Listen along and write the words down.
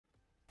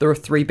There are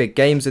three big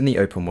games in the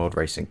open world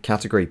racing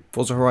category: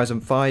 Forza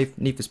Horizon 5,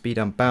 Need For Speed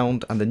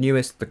Unbound, and the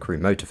newest, the Crew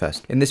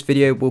Motorfest. In this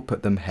video we'll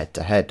put them head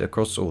to head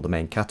across all the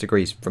main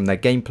categories, from their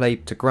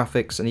gameplay to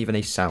graphics and even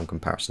a sound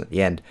comparison at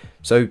the end,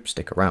 so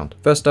stick around.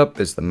 First up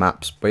is the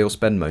maps, where you'll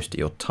spend most of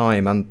your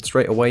time, and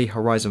straight away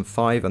Horizon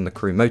 5 and the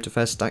Crew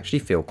Motorfest actually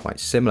feel quite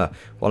similar,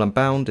 while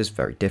Unbound is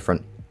very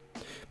different.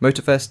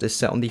 Motorfest is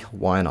set on the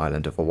Hawaiian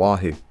island of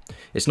Oahu.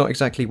 It's not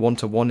exactly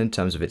one-to-one in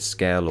terms of its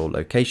scale or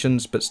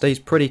locations, but stays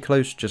pretty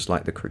close just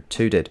like the Crew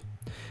 2 did.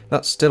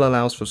 That still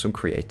allows for some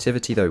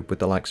creativity though, with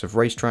the likes of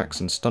racetracks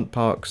and stunt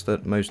parks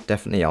that most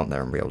definitely aren't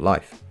there in real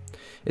life.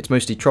 It's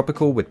mostly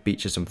tropical with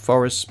beaches and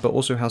forests, but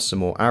also has some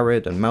more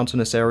arid and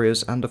mountainous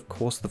areas, and of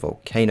course the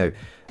volcano,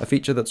 a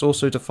feature that's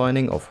also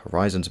defining of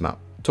Horizon's map.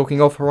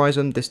 Talking of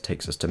Horizon, this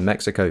takes us to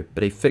Mexico,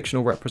 but a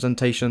fictional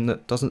representation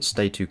that doesn't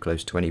stay too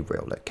close to any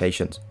real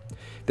locations.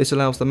 This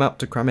allows the map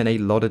to cram in a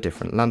lot of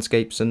different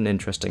landscapes and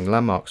interesting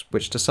landmarks,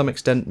 which to some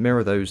extent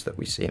mirror those that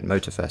we see in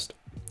Motorfest.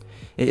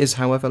 It is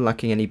however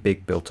lacking any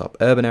big built up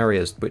urban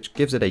areas, which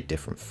gives it a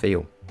different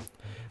feel.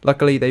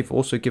 Luckily they've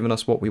also given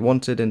us what we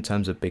wanted in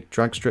terms of big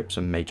drag strips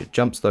and major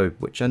jumps though,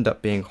 which end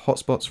up being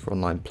hotspots for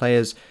online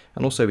players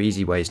and also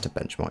easy ways to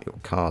benchmark your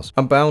cars.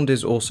 Unbound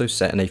is also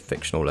set in a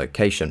fictional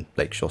location,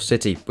 Lakeshore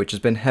City, which has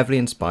been heavily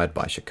inspired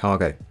by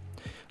Chicago.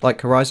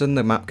 Like Horizon,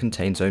 the map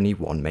contains only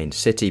one main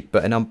city,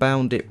 but in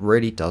Unbound it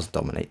really does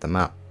dominate the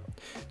map.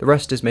 The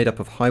rest is made up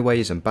of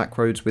highways and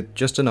backroads with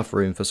just enough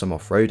room for some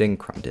off-roading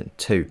crammed in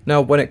too.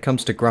 Now when it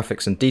comes to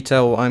graphics and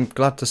detail, I'm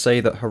glad to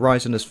say that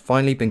Horizon has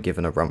finally been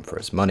given a run for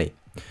its money.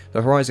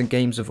 The Horizon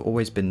games have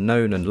always been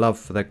known and loved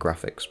for their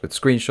graphics, with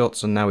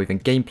screenshots and now even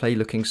gameplay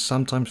looking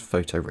sometimes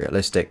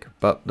photorealistic,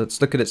 but let's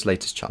look at its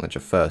latest challenger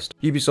first.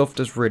 Ubisoft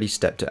has really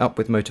stepped it up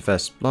with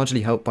Motorfest,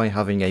 largely helped by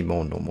having a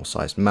more normal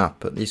sized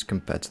map, at least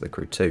compared to the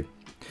Crew 2.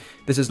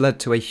 This has led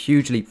to a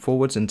huge leap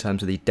forwards in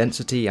terms of the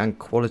density and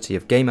quality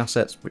of game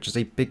assets, which is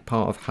a big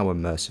part of how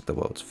immersive the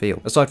worlds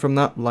feel. Aside from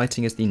that,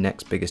 lighting is the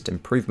next biggest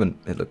improvement.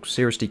 It looks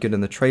seriously good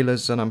in the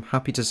trailers, and I'm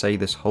happy to say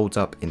this holds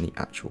up in the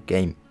actual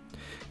game.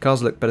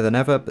 Cars look better than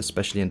ever,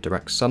 especially in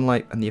direct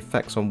sunlight, and the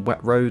effects on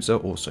wet roads are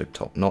also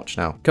top notch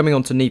now. Coming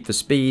on to Need For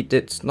Speed,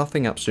 it's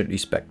nothing absolutely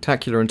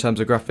spectacular in terms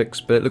of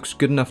graphics, but it looks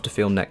good enough to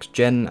feel next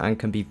gen and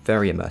can be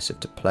very immersive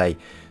to play.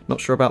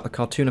 Not sure about the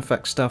cartoon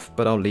effect stuff,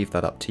 but I'll leave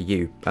that up to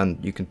you, and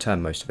you can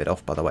turn most of it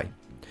off by the way.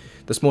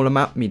 The smaller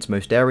map means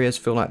most areas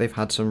feel like they've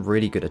had some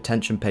really good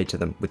attention paid to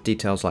them, with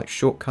details like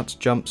shortcuts,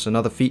 jumps and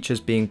other features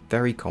being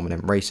very common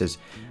in races.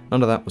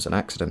 None of that was an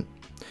accident.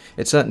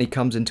 It certainly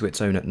comes into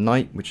its own at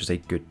night, which is a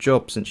good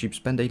job since you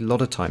spend a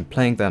lot of time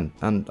playing then,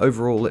 and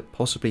overall it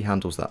possibly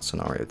handles that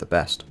scenario the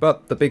best.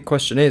 But the big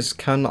question is,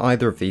 can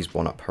either of these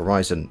one-up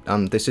Horizon?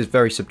 And this is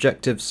very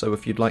subjective, so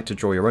if you'd like to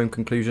draw your own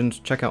conclusions,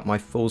 check out my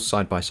full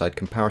side-by-side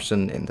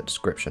comparison in the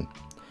description.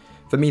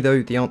 For me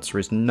though, the answer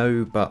is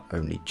no, but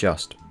only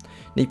just.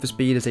 Need For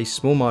Speed is a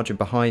small margin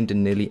behind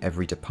in nearly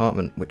every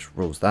department, which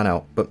rules that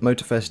out, but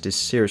Motorfest is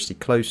seriously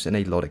close in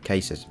a lot of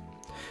cases.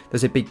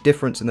 There's a big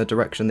difference in the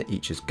direction that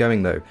each is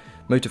going though.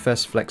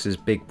 Motorfest flexes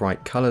big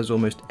bright colours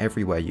almost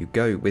everywhere you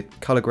go, with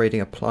colour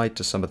grading applied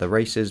to some of the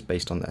races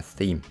based on their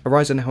theme.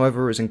 Horizon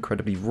however is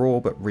incredibly raw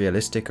but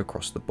realistic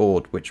across the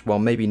board, which while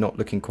maybe not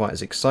looking quite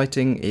as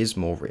exciting, is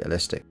more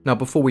realistic. Now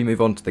before we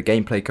move on to the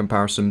gameplay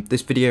comparison,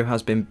 this video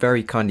has been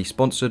very kindly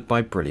sponsored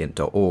by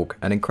Brilliant.org,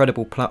 an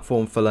incredible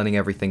platform for learning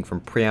everything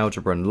from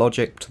pre-algebra and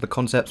logic to the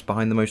concepts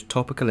behind the most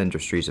topical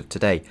industries of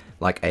today,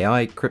 like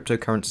AI,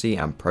 cryptocurrency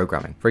and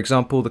programming. For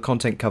example, the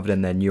content covered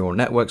in their neural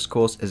networks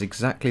course is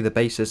exactly the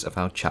basis of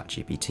how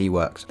ChatGPT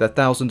works. Their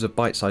thousands of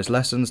bite-sized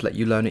lessons let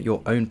you learn at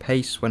your own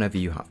pace whenever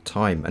you have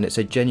time, and it's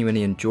a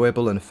genuinely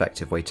enjoyable and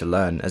effective way to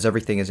learn, as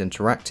everything is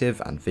interactive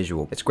and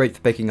visual. It's great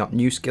for picking up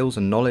new skills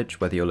and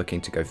knowledge, whether you're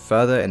looking to go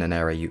further in an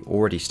area you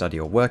already study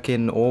or work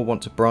in, or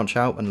want to branch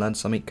out and learn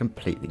something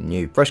completely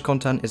new. Fresh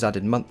content is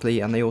added monthly,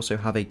 and they also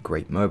have a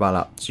great mobile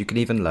app, so you can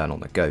even learn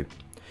on the go.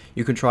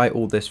 You can try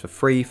all this for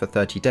free for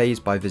 30 days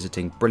by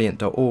visiting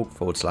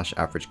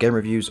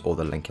brilliant.org/averagegamereviews or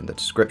the link in the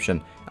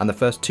description, and the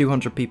first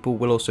 200 people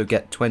will also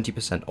get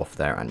 20% off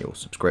their annual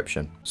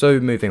subscription. So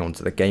moving on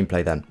to the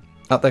gameplay then.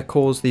 At their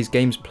cores, these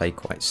games play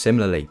quite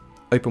similarly.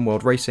 Open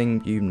world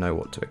racing, you know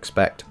what to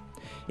expect.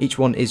 Each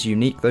one is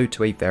unique though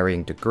to a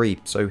varying degree,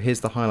 so here's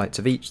the highlights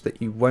of each that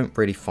you won't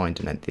really find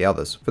in any of the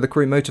others. For the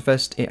Crew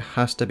Motorfest, it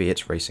has to be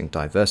its racing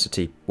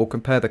diversity. We'll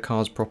compare the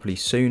cars properly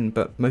soon,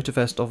 but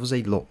Motorfest offers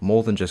a lot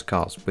more than just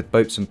cars, with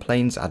boats and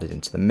planes added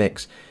into the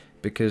mix,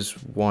 because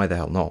why the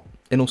hell not?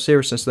 In all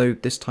seriousness though,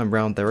 this time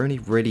round they're only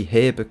really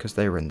here because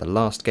they were in the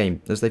last game,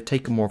 as they've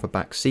taken more of a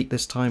back seat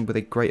this time with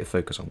a greater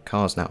focus on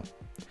cars now.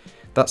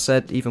 That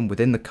said, even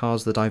within the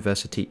cars the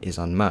diversity is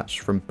unmatched,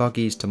 from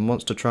buggies to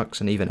monster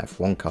trucks and even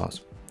F1 cars.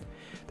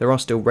 There are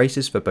still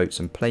races for boats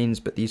and planes,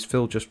 but these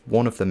fill just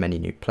one of the many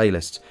new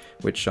playlists,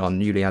 which are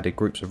newly added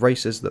groups of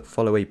races that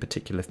follow a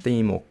particular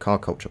theme or car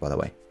culture by the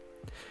way.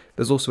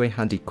 There's also a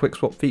handy quick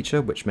swap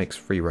feature which makes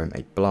free roam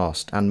a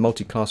blast, and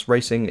multi-class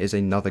racing is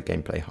another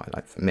gameplay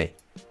highlight for me.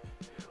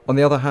 On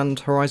the other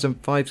hand, Horizon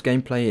 5's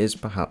gameplay is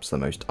perhaps the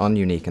most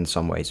ununique in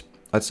some ways.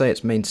 I'd say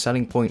its main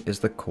selling point is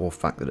the core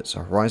fact that it's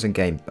a Horizon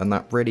game, and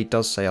that really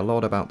does say a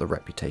lot about the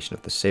reputation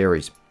of the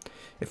series.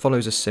 It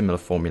follows a similar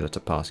formula to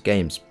past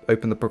games: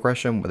 open the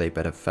progression with a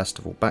bit of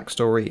festival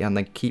backstory and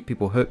then keep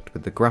people hooked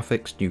with the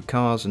graphics, new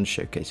cars and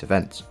showcase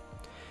events.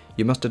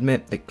 You must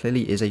admit it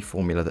clearly is a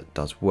formula that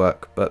does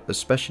work, but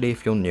especially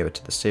if you're newer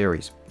to the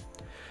series.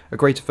 A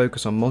greater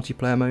focus on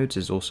multiplayer modes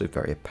is also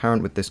very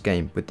apparent with this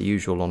game, with the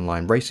usual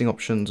online racing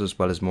options as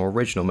well as more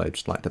original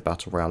modes like the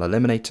Battle Royale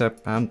Eliminator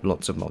and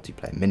lots of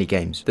multiplayer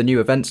minigames. The new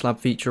Events Lab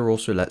feature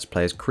also lets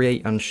players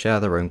create and share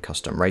their own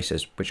custom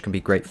races, which can be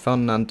great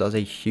fun and does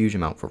a huge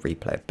amount for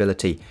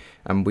replayability,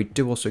 and we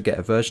do also get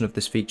a version of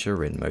this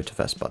feature in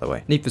Motorfest, by the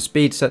way. Need for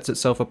Speed sets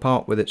itself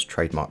apart with its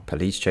trademark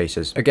police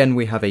chases. Again,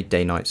 we have a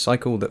day-night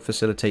cycle that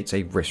facilitates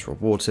a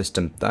risk-reward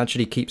system that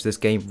actually keeps this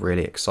game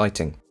really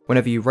exciting.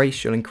 Whenever you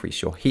race, you'll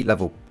increase your heat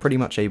level, pretty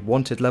much a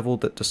wanted level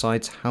that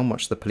decides how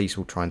much the police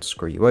will try and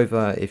screw you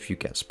over if you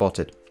get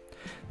spotted.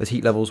 There's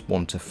heat levels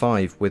 1 to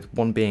 5, with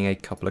 1 being a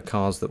couple of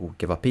cars that will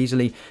give up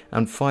easily,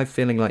 and 5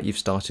 feeling like you've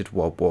started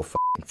World War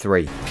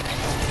III.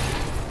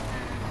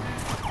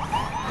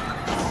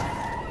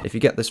 If you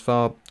get this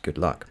far, good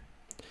luck.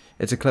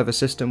 It's a clever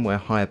system where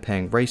higher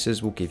paying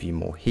races will give you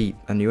more heat,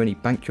 and you only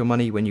bank your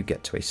money when you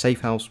get to a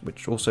safe house,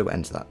 which also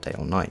ends that day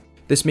or night.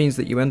 This means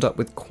that you end up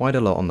with quite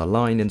a lot on the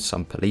line in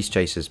some police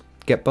chases,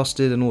 get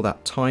busted, and all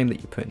that time that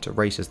you put into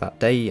races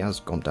that day has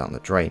gone down the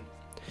drain.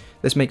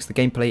 This makes the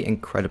gameplay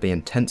incredibly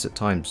intense at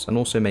times and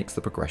also makes the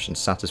progression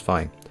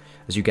satisfying.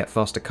 As you get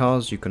faster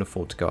cars, you can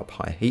afford to go up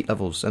higher heat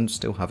levels and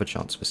still have a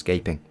chance of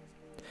escaping.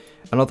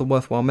 Another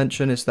worthwhile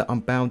mention is that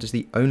Unbound is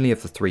the only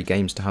of the 3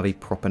 games to have a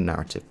proper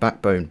narrative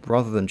backbone,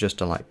 rather than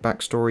just a light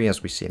backstory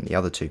as we see in the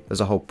other 2.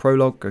 There's a whole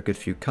prologue, a good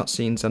few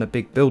cutscenes, and a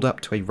big build up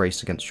to a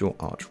race against your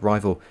arch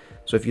rival,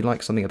 so if you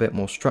like something a bit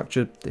more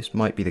structured, this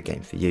might be the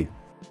game for you.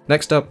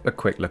 Next up, a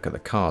quick look at the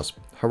cars.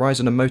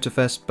 Horizon and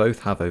Motorfest both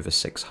have over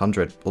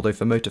 600, although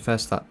for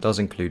Motorfest that does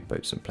include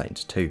boats and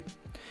planes too.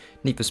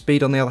 Need for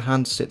Speed on the other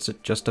hand sits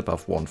at just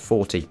above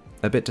 140,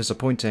 a bit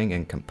disappointing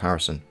in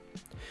comparison.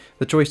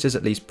 The choice is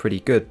at least pretty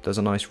good. There's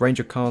a nice range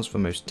of cars for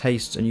most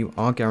tastes, and you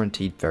are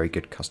guaranteed very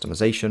good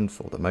customization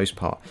for the most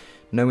part.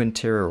 No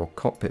interior or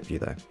cockpit view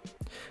though.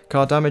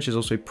 Car damage is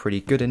also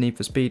pretty good in Need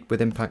for Speed,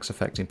 with impacts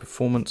affecting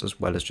performance as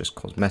well as just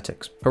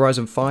cosmetics.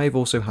 Horizon 5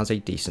 also has a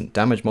decent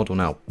damage model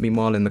now.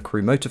 Meanwhile in the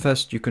Crew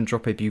Motorfest you can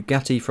drop a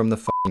Bugatti from the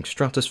f***ing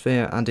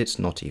stratosphere and it's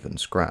not even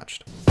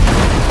scratched.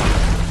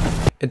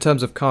 In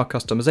terms of car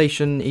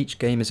customization, each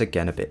game is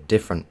again a bit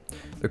different.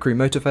 The Crew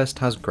Motorfest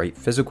has great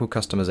physical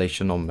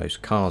customization on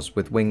most cars,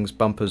 with wings,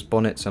 bumpers,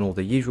 bonnets and all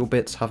the usual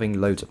bits having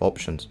loads of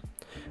options.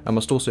 I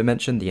must also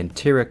mention the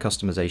interior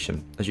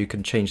customization, as you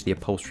can change the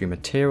upholstery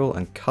material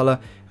and colour,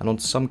 and on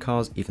some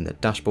cars even the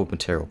dashboard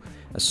material,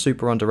 a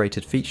super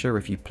underrated feature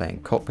if you play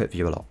in cockpit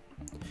view a lot.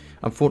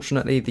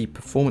 Unfortunately, the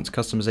performance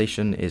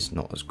customization is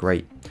not as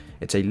great.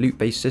 It's a loot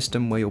based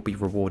system where you'll be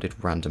rewarded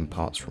random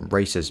parts from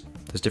races.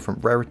 There's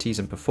different rarities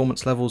and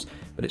performance levels,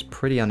 but it's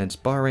pretty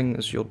uninspiring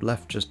as you're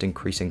left just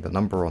increasing the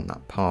number on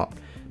that part.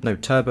 No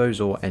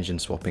turbos or engine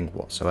swapping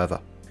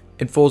whatsoever.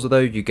 In Forza though,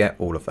 you get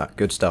all of that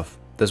good stuff.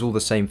 There's all the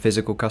same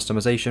physical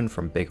customization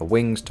from bigger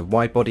wings to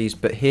wide bodies,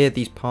 but here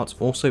these parts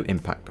also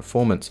impact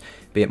performance,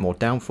 be it more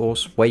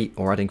downforce, weight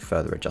or adding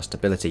further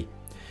adjustability.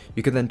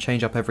 You can then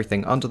change up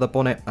everything under the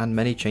bonnet, and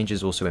many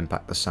changes also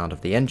impact the sound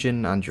of the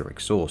engine and your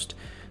exhaust.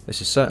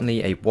 This is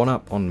certainly a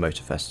one-up on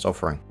Motorfest's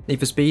offering. Need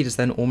for Speed is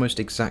then almost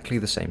exactly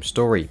the same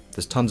story.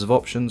 There's tons of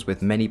options,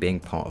 with many being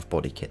part of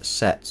body kit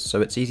sets,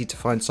 so it's easy to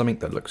find something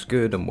that looks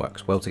good and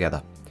works well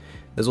together.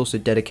 There's also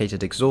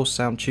dedicated exhaust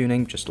sound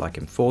tuning, just like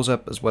in Forza,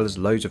 as well as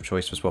loads of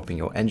choice for swapping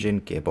your engine,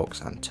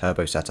 gearbox and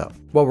turbo setup.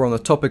 While we're on the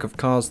topic of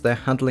cars, their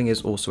handling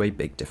is also a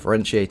big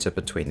differentiator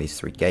between these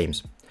 3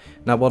 games.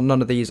 Now while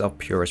none of these are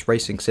purist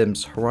racing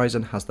sims,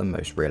 Horizon has the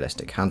most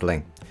realistic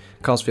handling.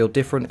 Cars feel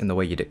different in the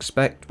way you'd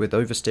expect, with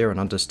oversteer and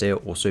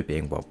understeer also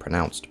being well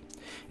pronounced.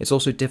 It's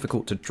also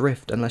difficult to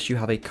drift unless you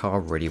have a car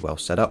really well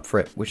set up for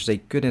it, which is a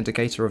good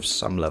indicator of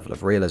some level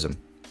of realism.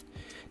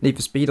 Need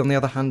for Speed on the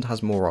other hand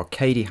has more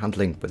arcadey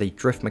handling, with a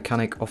drift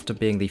mechanic often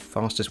being the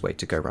fastest way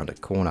to go around a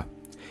corner.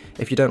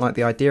 If you don't like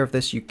the idea of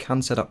this, you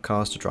can set up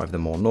cars to drive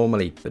them more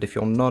normally, but if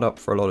you're not up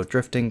for a lot of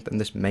drifting, then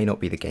this may not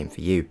be the game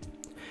for you.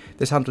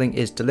 This handling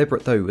is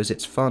deliberate though, as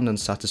it's fun and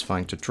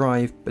satisfying to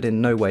drive, but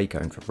in no way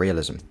going for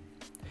realism.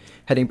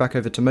 Heading back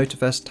over to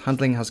Motorfest,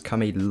 handling has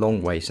come a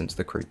long way since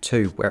the Crew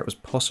 2, where it was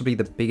possibly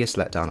the biggest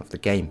letdown of the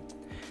game.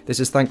 This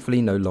is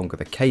thankfully no longer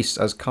the case,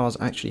 as cars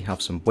actually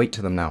have some weight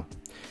to them now.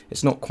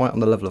 It's not quite on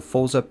the level of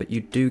Forza, but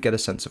you do get a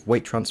sense of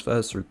weight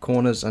transfers through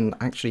corners and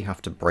actually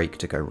have to brake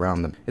to go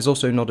around them. It's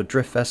also not a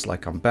drift fest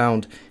like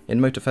Unbound. In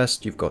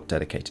Motorfest you've got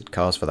dedicated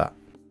cars for that.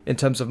 In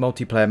terms of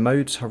multiplayer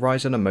modes,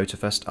 Horizon and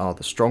Motorfest are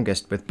the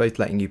strongest, with both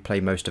letting you play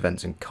most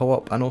events in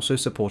co-op and also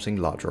supporting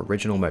larger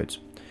original modes.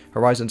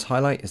 Horizon's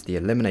highlight is the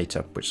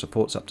Eliminator, which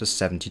supports up to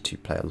 72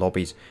 player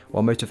lobbies,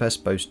 while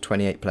Motorfest boasts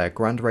 28 player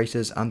Grand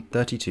Races and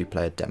 32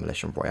 player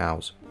Demolition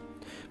Royales.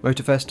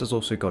 Motorfest has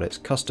also got its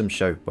custom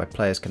show, where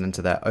players can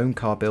enter their own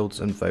car builds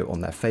and vote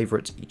on their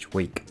favourites each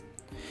week.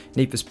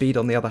 Need for Speed,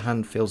 on the other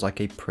hand, feels like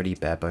a pretty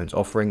bare bones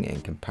offering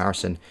in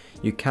comparison.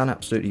 You can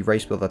absolutely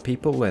race with other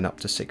people in up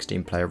to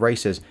 16 player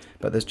races,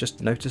 but there's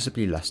just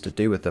noticeably less to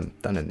do with them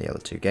than in the other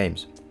two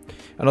games.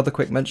 Another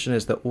quick mention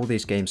is that all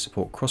these games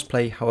support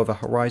crossplay, however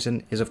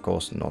Horizon is of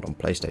course not on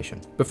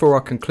PlayStation. Before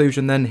our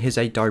conclusion then, here's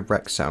a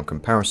direct sound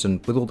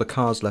comparison with all the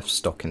cars left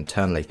stock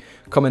internally.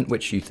 Comment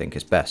which you think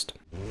is best.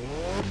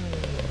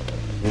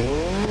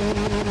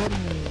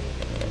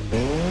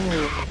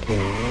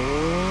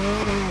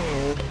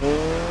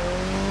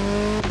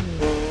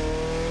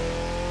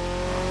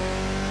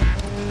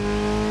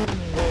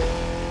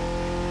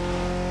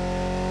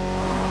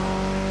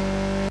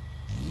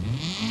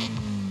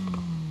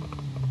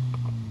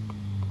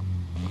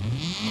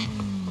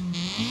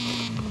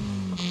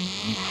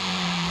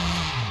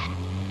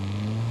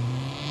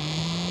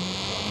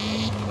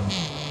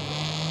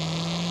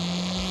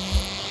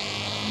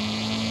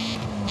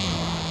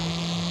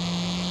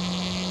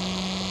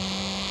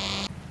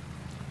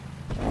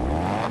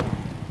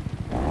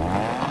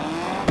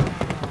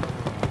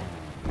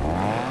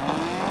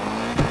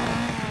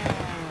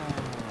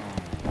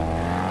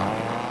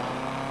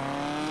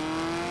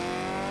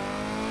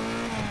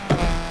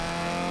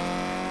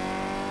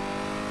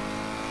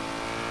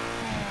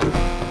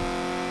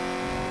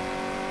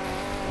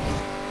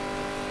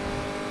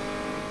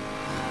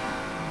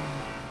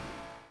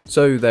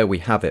 So there we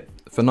have it.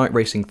 For night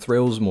racing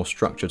thrills, more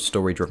structured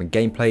story-driven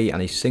gameplay,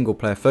 and a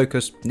single-player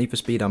focus, Need for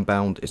Speed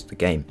Unbound is the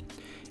game.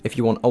 If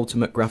you want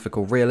ultimate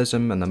graphical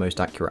realism and the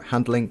most accurate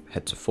handling,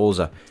 head to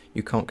Forza.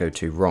 You can't go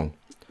too wrong.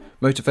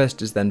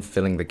 Motorfest is then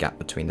filling the gap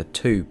between the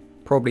two.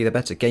 Probably the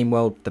better game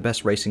world, the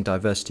best racing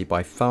diversity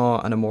by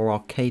far, and a more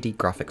arcadey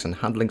graphics and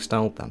handling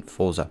style than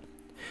Forza.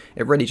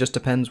 It really just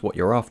depends what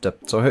you're after,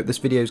 so I hope this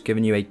video has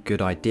given you a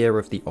good idea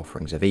of the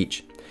offerings of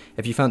each.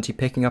 If you fancy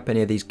picking up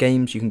any of these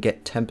games, you can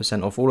get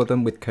 10% off all of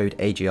them with code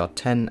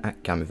AGR10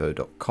 at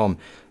gamivo.com.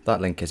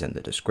 That link is in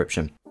the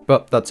description.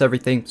 But that's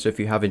everything, so if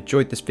you have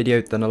enjoyed this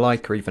video, then a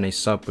like or even a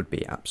sub would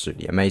be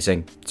absolutely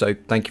amazing. So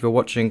thank you for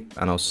watching,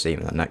 and I'll see you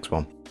in the next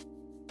one.